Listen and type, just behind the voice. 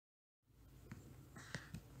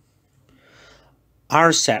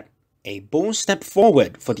Rcep, a bold step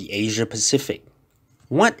forward for the Asia-Pacific.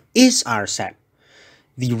 What is Rcep?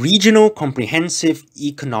 The Regional Comprehensive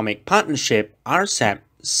Economic Partnership, Rcep,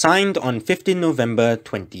 signed on 15 November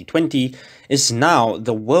 2020, is now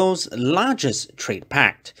the world's largest trade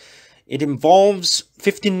pact. It involves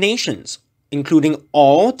 15 nations, including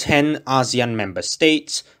all 10 ASEAN member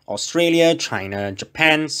states, Australia, China,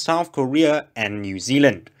 Japan, South Korea, and New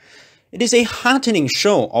Zealand. It is a heartening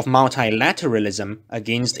show of multilateralism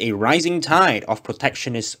against a rising tide of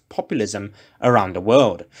protectionist populism around the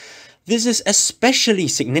world. This is especially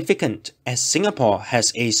significant as Singapore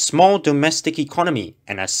has a small domestic economy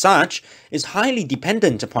and as such is highly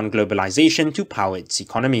dependent upon globalisation to power its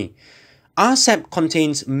economy. Rcep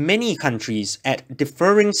contains many countries at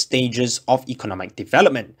differing stages of economic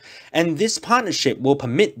development, and this partnership will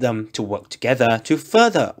permit them to work together to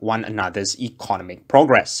further one another's economic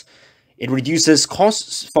progress. It reduces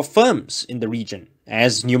costs for firms in the region,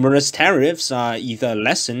 as numerous tariffs are either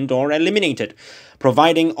lessened or eliminated,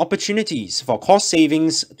 providing opportunities for cost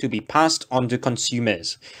savings to be passed on to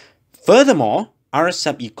consumers. Furthermore,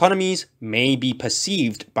 Rcep economies may be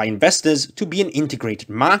perceived by investors to be an integrated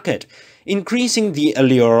market, increasing the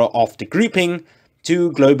allure of the grouping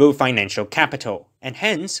to global financial capital, and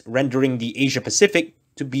hence rendering the Asia-Pacific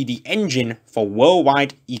to be the engine for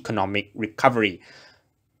worldwide economic recovery.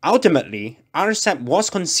 Ultimately, Rcep was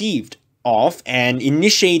conceived of and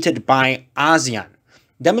initiated by ASEAN,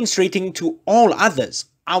 demonstrating to all others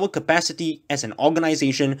our capacity as an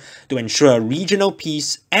organization to ensure regional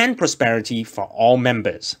peace and prosperity for all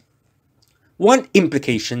members. What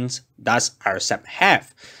implications does Rcep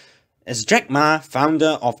have? As Jack Ma,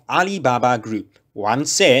 founder of Alibaba Group,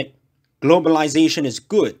 once said, "Globalization is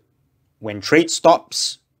good. When trade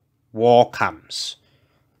stops, war comes."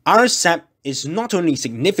 Rcep is not only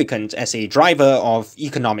significant as a driver of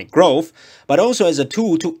economic growth, but also as a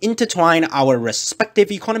tool to intertwine our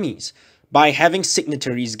respective economies. By having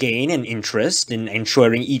signatories gain an interest in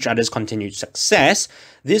ensuring each other's continued success,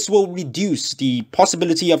 this will reduce the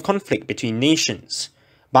possibility of conflict between nations.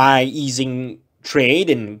 By easing trade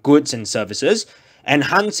in goods and services,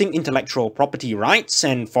 enhancing intellectual property rights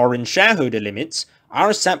and foreign shareholder limits,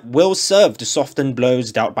 Rcep will serve to soften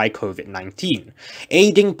blows dealt by COVID-19,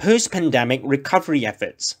 aiding post-pandemic recovery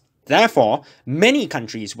efforts. Therefore, many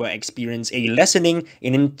countries will experience a lessening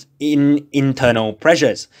in internal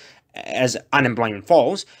pressures as unemployment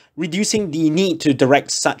falls, reducing the need to direct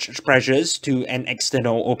such pressures to an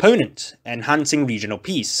external opponent, enhancing regional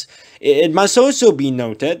peace. It must also be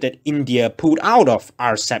noted that India pulled out of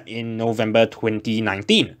Rcep in November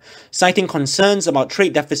 2019, citing concerns about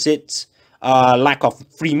trade deficits, lack of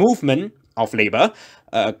free movement of labor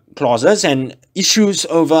clauses, and issues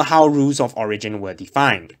over how rules of origin were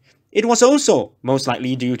defined. It was also most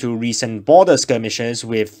likely due to recent border skirmishes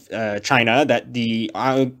with China that the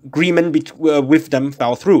agreement with them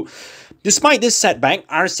fell through. Despite this setback,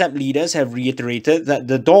 Rcep leaders have reiterated that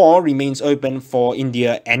the door remains open for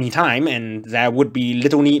India anytime, and there would be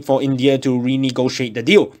little need for India to renegotiate the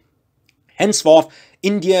deal. Henceforth,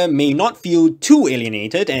 India may not feel too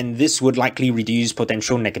alienated, and this would likely reduce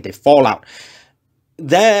potential negative fallout.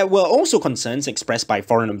 There were also concerns expressed by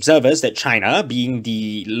foreign observers that China, being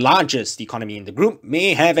the largest economy in the group,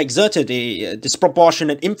 may have exerted a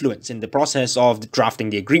disproportionate influence in the process of drafting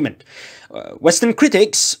the agreement. Western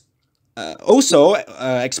critics also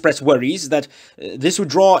expressed worries that this would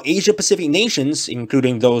draw Asia-Pacific nations,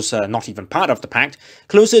 including those not even part of the pact,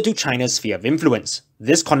 closer to China's sphere of influence.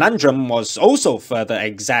 This conundrum was also further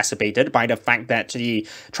exacerbated by the fact that the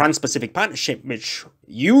Trans-Pacific Partnership, which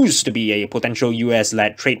used to be a potential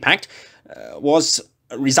US-led trade pact, was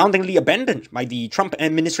resoundingly abandoned by the Trump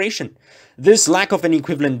administration. This lack of an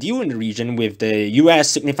equivalent deal in the region with the US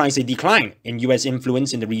signifies a decline in US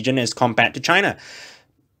influence in the region as compared to China.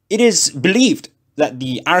 It is believed that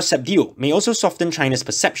the Rcep deal may also soften China's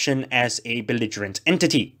perception as a belligerent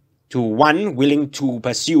entity, to one willing to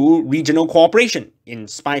pursue regional cooperation, in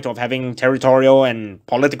spite of having territorial and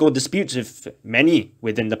political disputes with many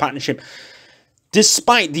within the partnership.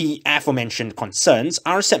 Despite the aforementioned concerns,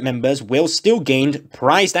 Rcep members will still gain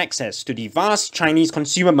prized access to the vast Chinese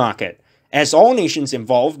consumer market. As all nations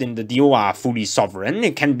involved in the deal are fully sovereign,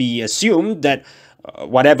 it can be assumed that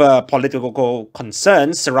whatever political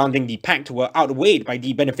concerns surrounding the pact were outweighed by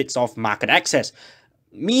the benefits of market access,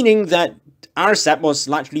 meaning that Rcep was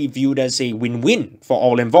largely viewed as a win-win for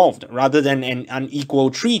all involved, rather than an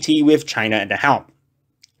unequal treaty with China at the helm.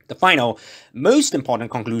 The final, most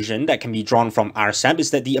important conclusion that can be drawn from Rcep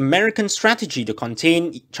is that the American strategy to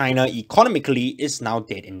contain China economically is now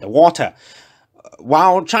dead in the water.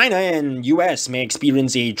 While China and US may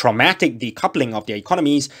experience a traumatic decoupling of their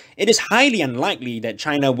economies, it is highly unlikely that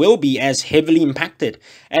China will be as heavily impacted,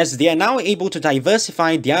 as they are now able to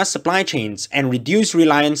diversify their supply chains and reduce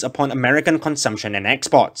reliance upon American consumption and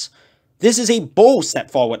exports. This is a bold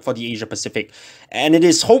step forward for the Asia-Pacific, and it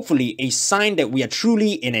is hopefully a sign that we are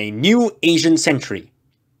truly in a new Asian century.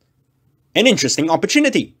 An interesting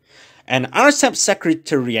opportunity. An Rcep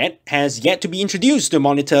secretariat has yet to be introduced to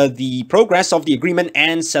monitor the progress of the agreement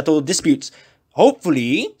and settle disputes.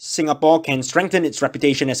 Hopefully, Singapore can strengthen its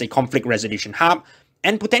reputation as a conflict resolution hub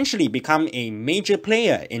and potentially become a major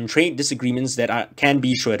player in trade disagreements that can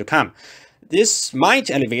be sure to come. This might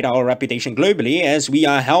elevate our reputation globally as we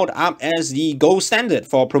are held up as the gold standard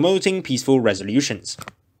for promoting peaceful resolutions.